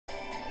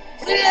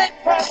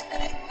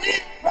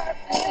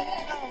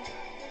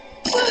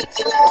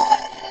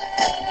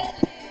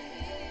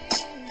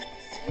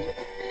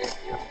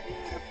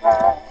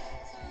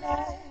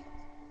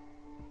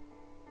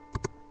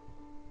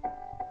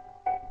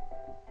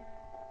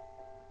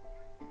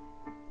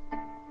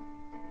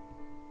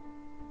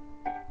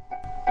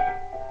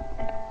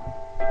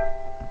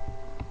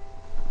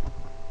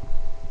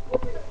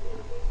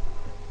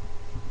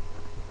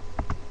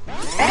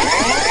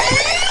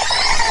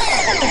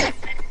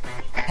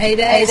Hey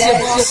there, it's your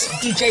boss,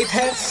 DJ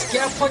Pets.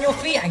 Get up on your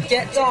feet and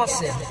get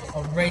dancing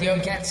on Radio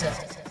Getter.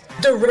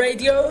 The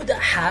radio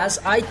that has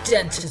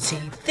identity.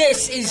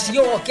 This is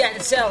your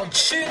Getter.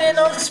 Tune in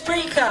on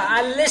Spreaker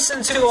and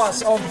listen to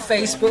us on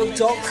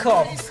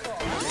Facebook.com.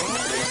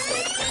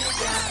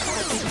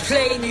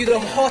 Playing you the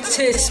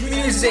hottest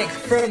music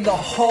from the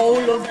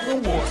whole of the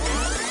world.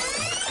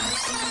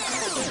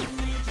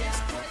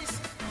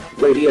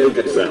 Radio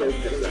Getter.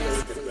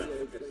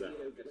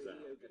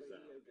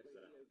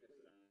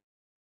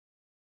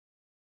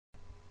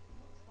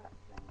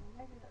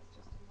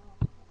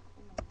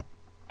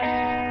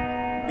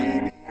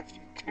 Maybe if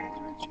you could,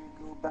 would you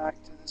go back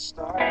to the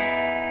start?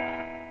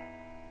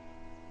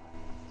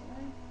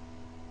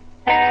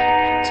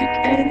 Take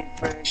any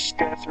fresh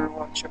steps or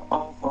watch it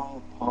all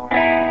fall apart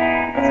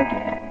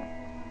again.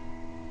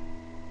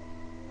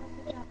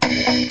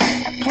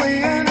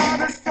 Play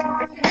another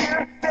song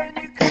here, then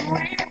you can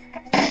leave.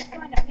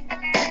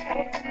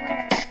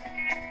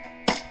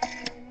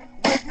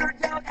 With your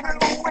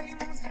delicate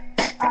wings,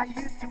 I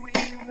used to weave.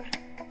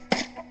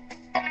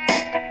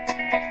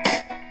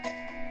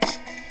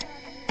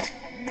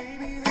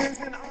 Maybe there's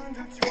an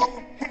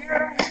undertow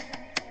here,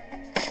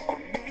 or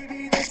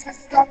maybe this is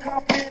stuck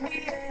up in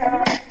the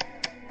air.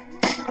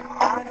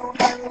 I know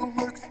how it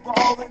looks,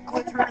 ball that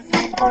glitters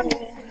in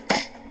gold.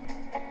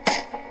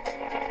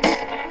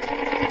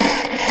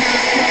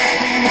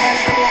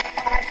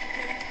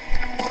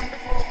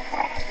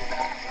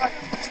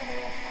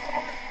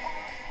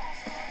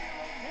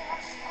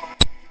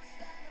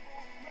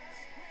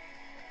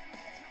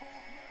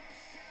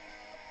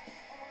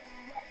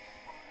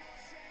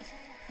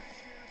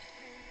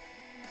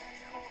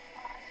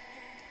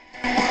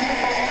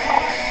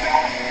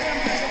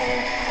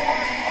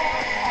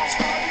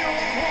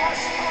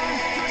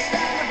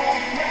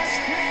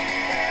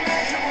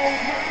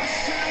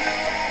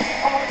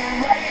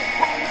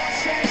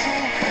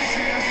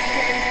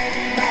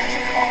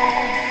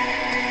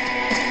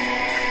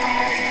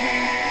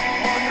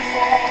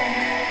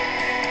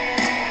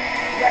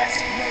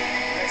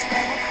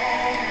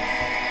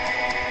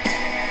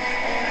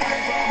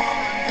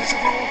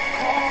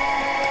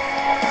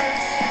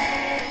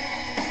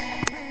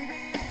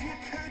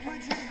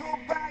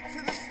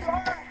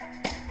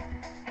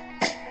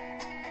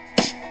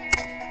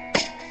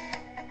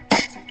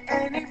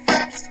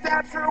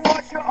 Or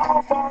watch it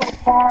all fall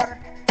apart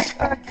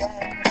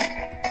again.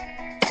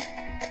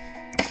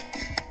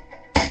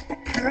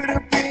 It could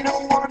have been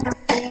a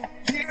wonderful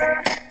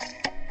year.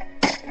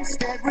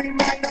 Instead we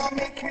might not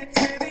make it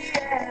to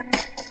the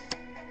end.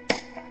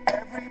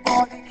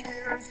 Everybody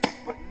cares,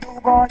 but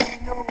nobody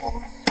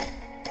knows.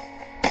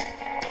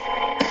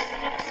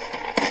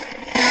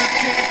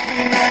 You gave me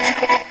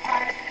magical, I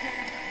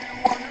gave you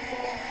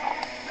wonderful.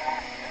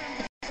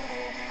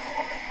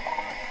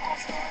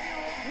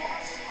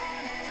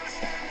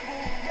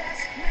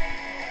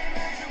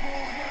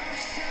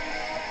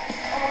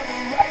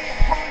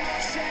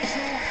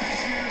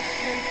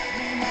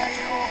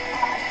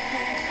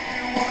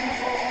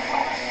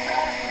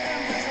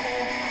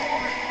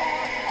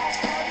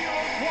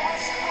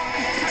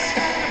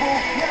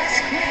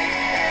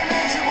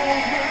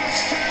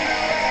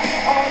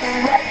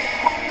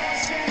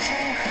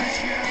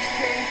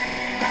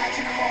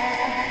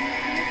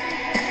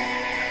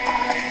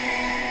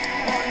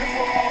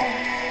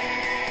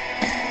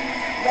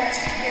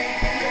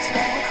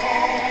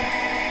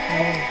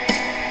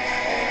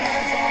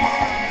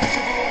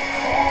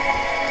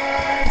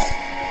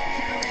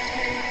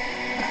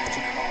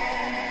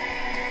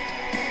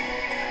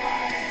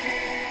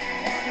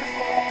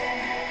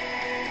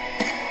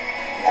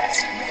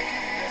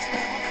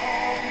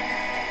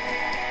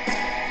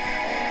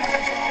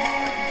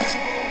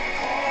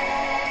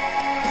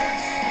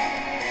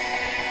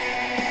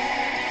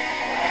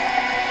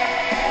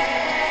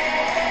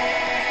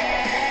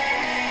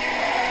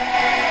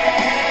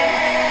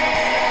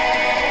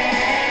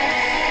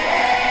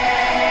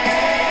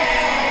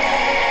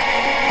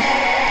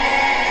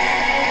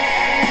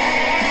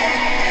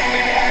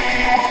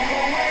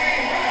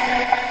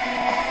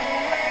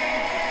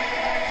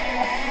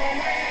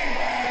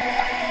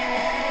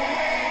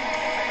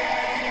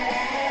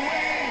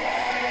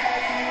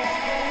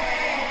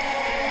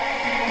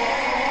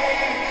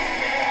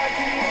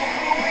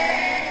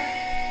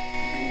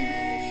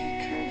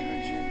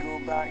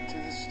 Back to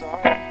the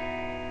start.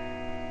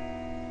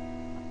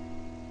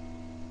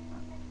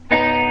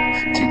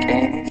 Take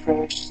any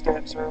fresh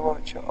steps or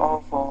watch it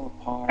all fall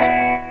apart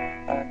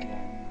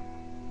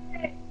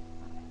again.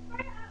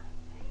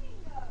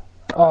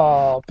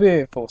 Oh,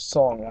 beautiful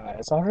song that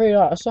is. I really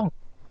like the song.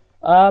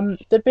 That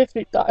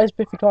is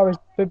Biffy Clyro's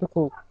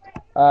biblical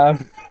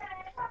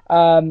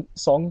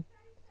song.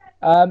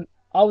 I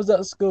was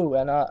at school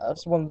and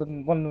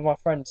one of my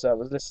friends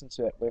was listening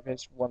to it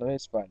with one of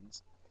his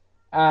friends.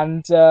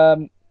 And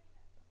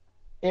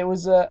it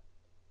was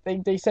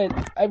they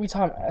said every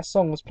time a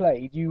song was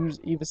played, you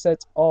either said,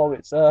 "Oh,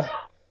 it's a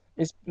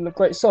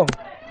great song,"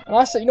 and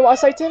I said, "You know what I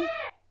say to him? You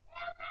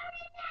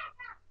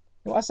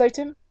know what I say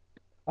to him?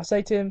 I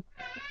say to him,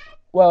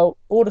 well,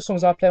 all the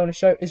songs I play on the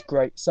show is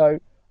great, so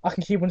I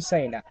can keep on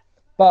saying that.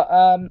 But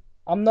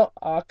I'm not.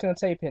 I can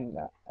tape in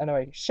that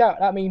anyway.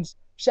 That means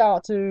shout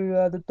out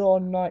to the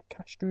Don Knight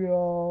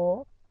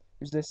Castro,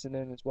 who's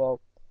listening as well.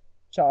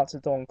 Shout out to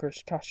Don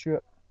Chris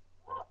Castro.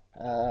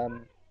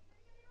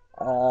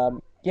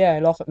 Yeah,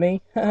 laugh at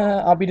me.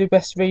 I'll be the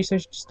best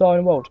research star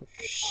in the world.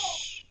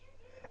 Shh.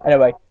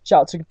 Anyway,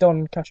 shout out to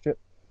Don Castro.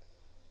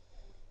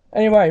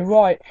 Anyway,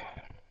 right.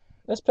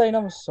 Let's play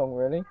another song,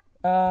 really.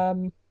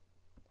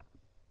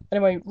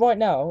 Anyway, right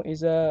now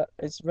is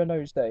it's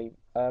Renault's Day,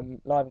 live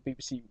on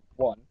BBC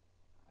One,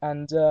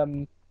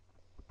 and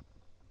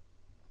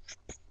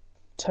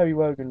Terry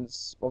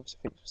Wogan's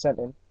obviously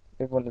presenting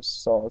with one of the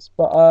stars.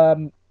 But I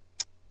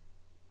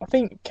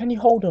think, can you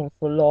hold on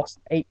for the last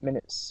 8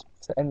 minutes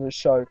to the end of the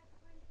show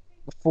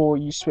before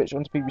you switch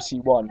on to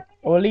BBC One,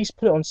 or at least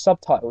put it on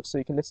subtitles so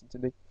you can listen to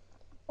me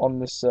on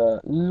this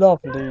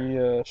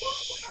lovely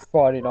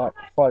Friday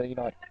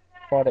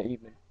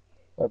evening,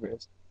 whatever it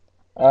is.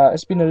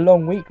 It's been a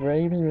long week,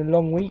 really. It's been a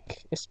long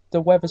week.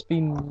 The weather's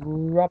been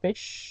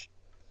rubbish.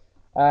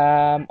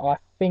 I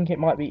think it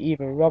might be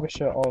even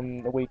rubbisher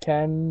on the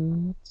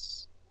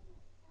weekends,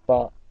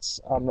 but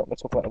I'm not going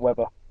to talk about the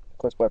weather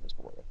because weather's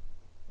boring.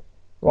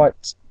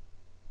 Right.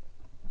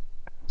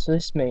 So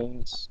this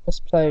means let's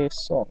play a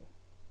song.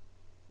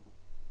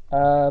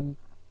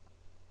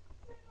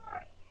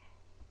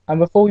 And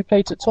before we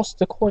play, to toss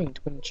the coin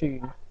to win the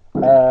tune.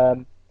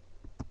 Earlier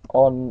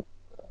on,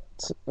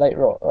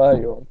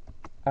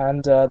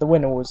 and the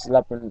winner was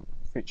Labyrinth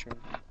featuring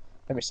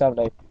Henry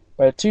Saturday,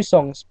 where two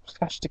songs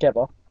clashed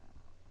together,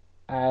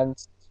 and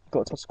you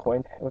got to toss a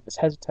coin with its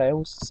heads or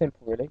tails.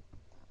 Simple, really.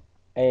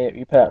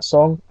 You play that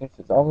song, if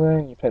it's the other,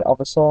 you play the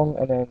other song,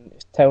 and then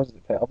it's tails, and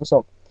you play the other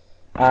song.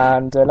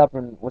 And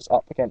Labyrinth was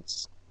up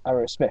against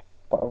Aerosmith,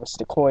 but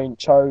obviously the coin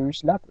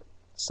chose Labyrinth.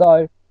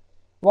 So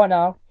right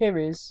now, here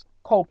is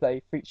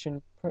Coldplay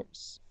featuring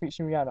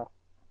Rihanna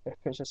with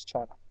Princess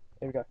China.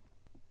 Here we go.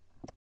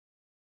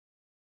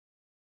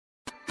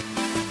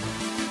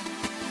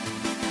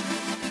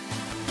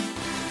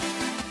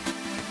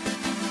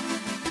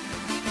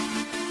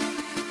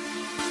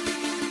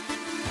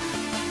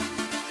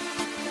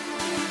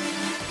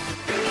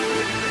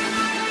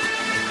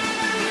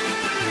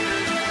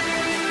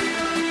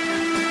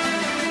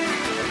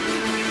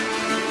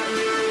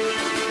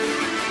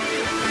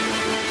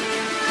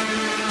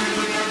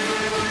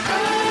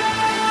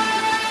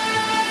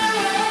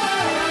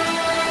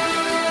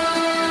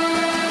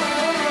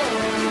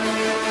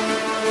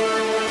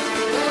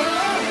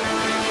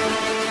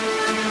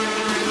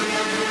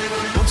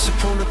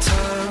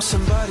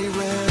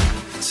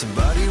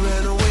 Somebody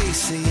ran away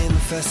saying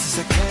fast as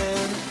I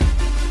can.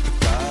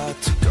 I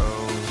got to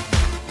go,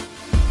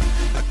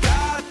 I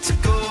got to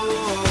go.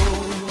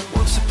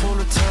 Once upon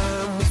a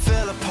time we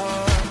fell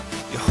apart.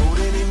 You're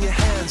holding in your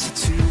hands the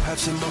two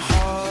halves of my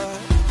heart.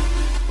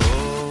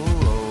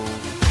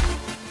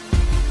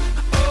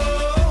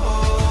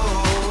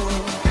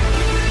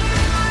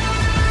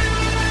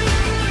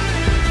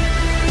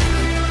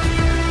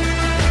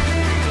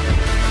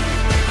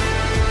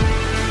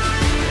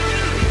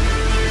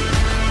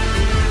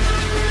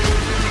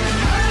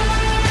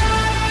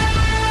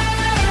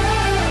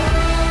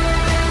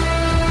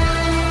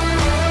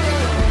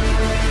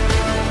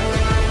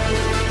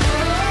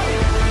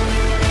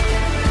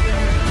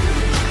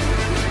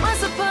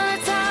 Once upon a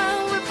time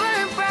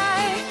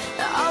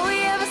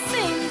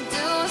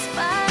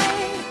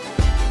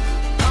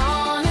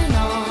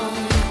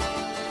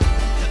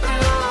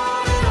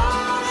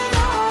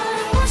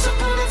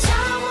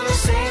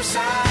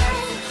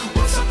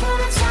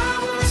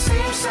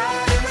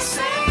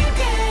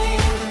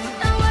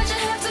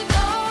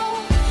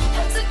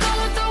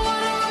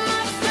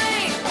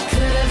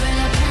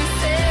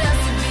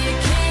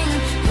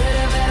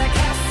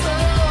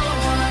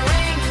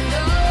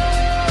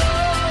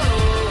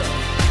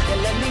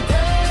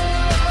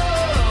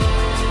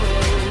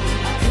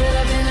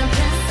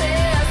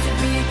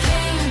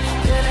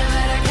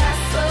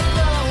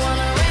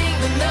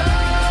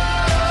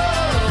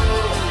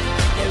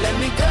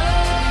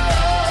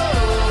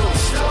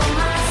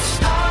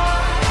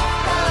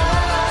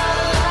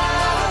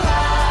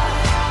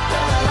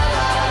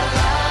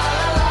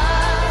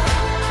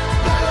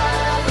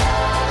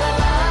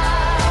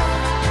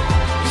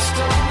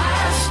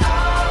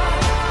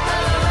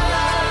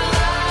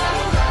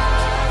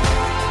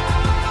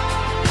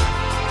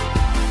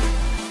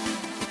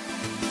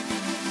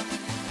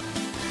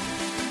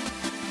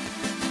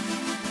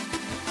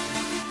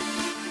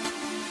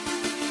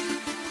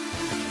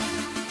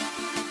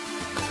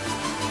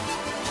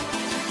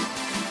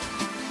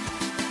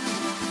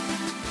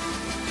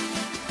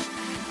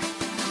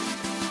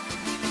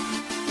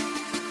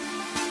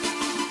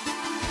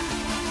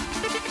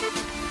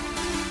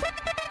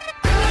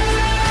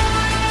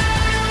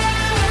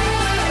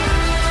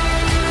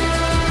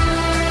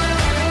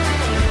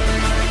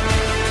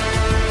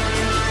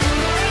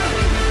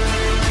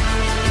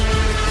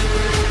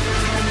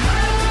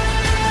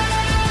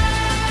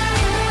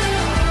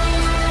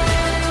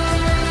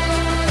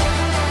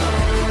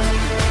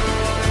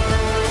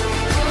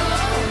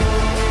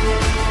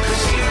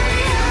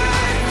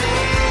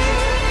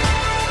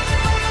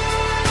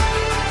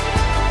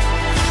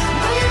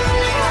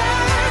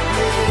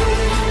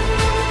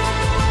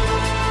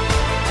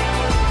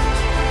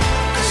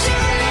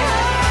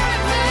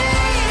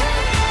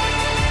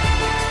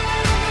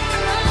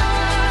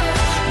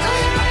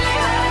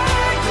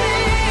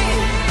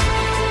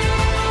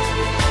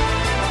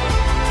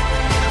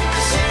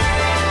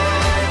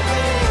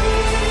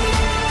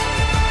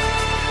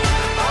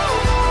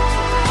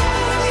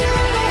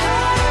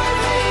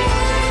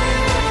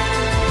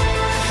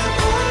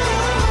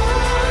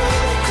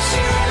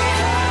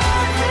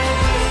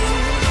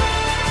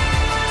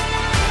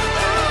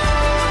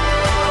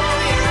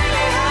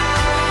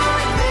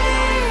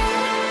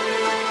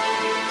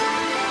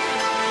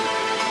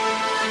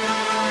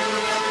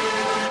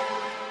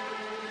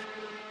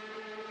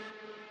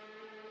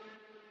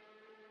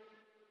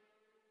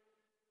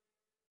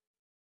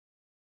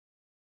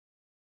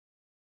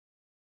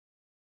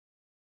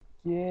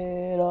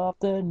Good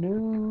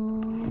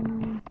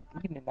afternoon.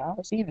 Evening now.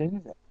 It's evening,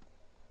 isn't it?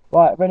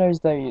 Right, Renault's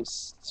Day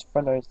is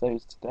Renault's Day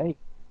is today,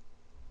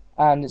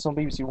 and it's on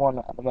BBC One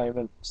at the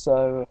moment.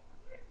 So,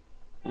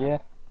 yeah.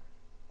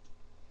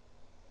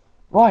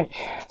 Right.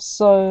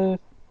 So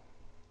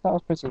that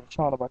was Pretty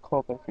China by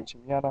Coldplay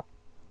featuring Rihanna.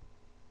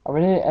 And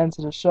we're near the end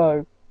of the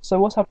show. So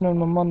what's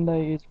happening on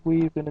Monday is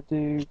we're gonna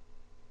do.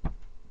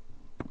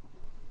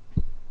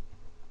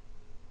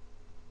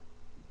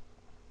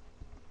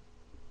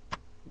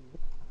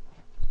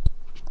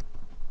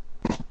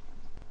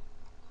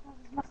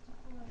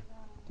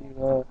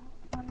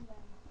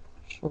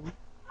 Show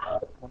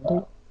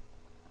Monday.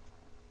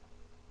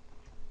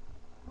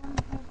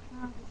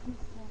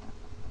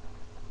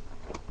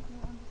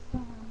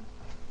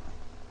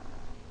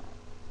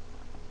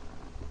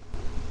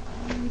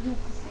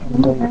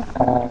 Monday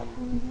and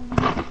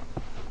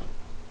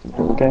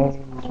little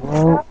games as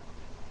well.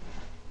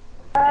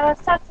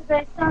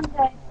 Saturday,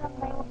 Sunday, what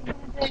are you going to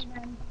do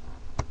then?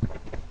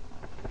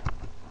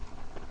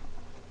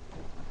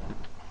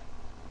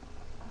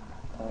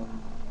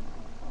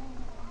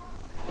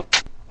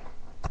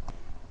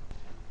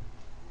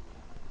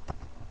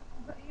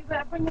 But you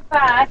better bring a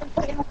bag and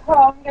put it in the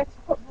car and go to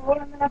football,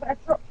 and then I better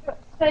drop you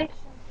at the station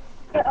so you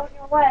can get on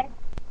your way.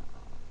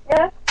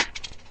 Yeah?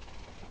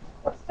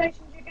 What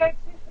station do you go to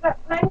for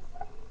that place?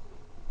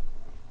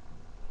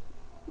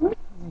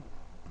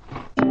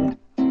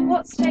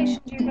 What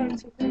station do you go to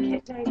for the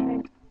kit day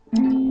thing?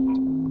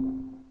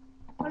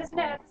 Well, isn't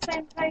it at the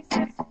same place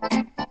as...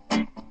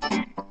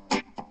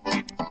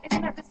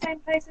 Isn't it the same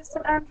place as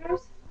St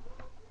Andrews?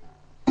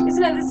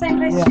 Isn't it the same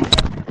place as the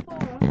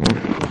Forum?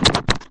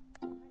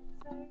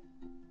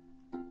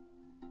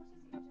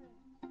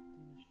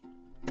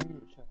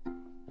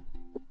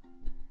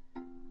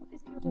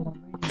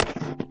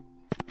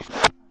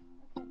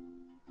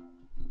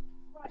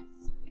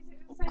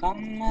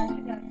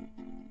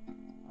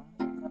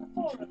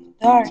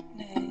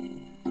 Darkness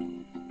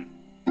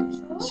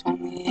on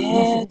the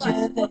edge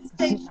of the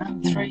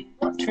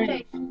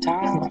tree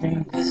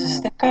town, 'cause it's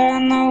stuck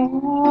in the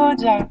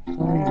woods out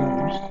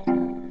there.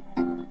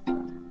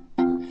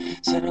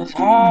 So it's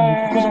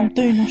hard on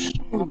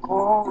the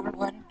cold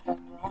winter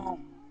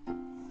ground.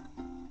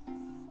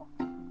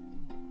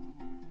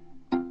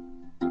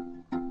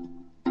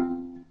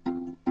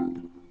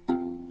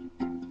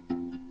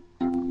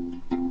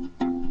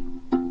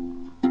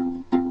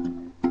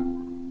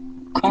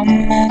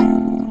 Coming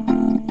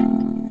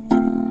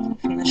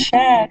from the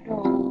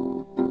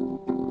shadows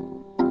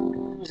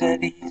of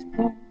these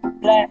blue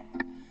black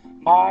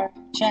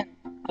marching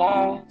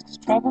clouds, 'cause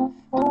trouble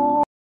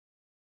for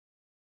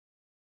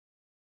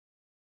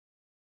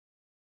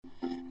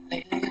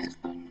lately has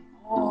been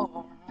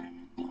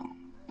pouring down.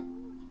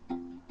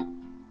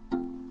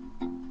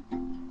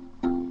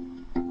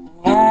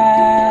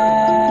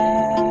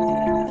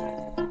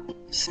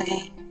 I've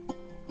seen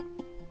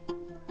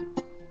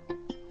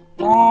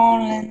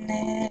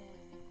loneliness,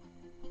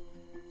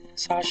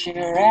 how she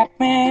wrapped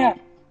me up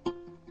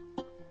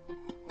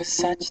with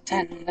such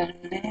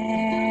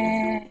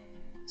tenderness.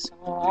 So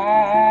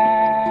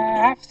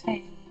I've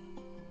seen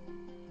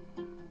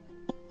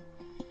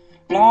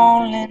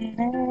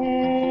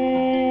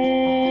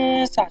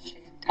loneliness, how she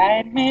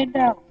tied me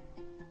down,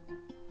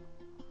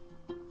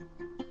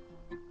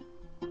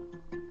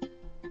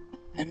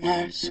 and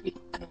her sweet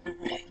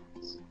caress.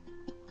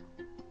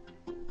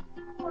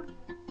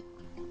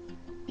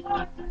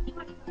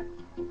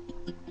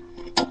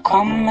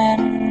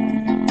 Coming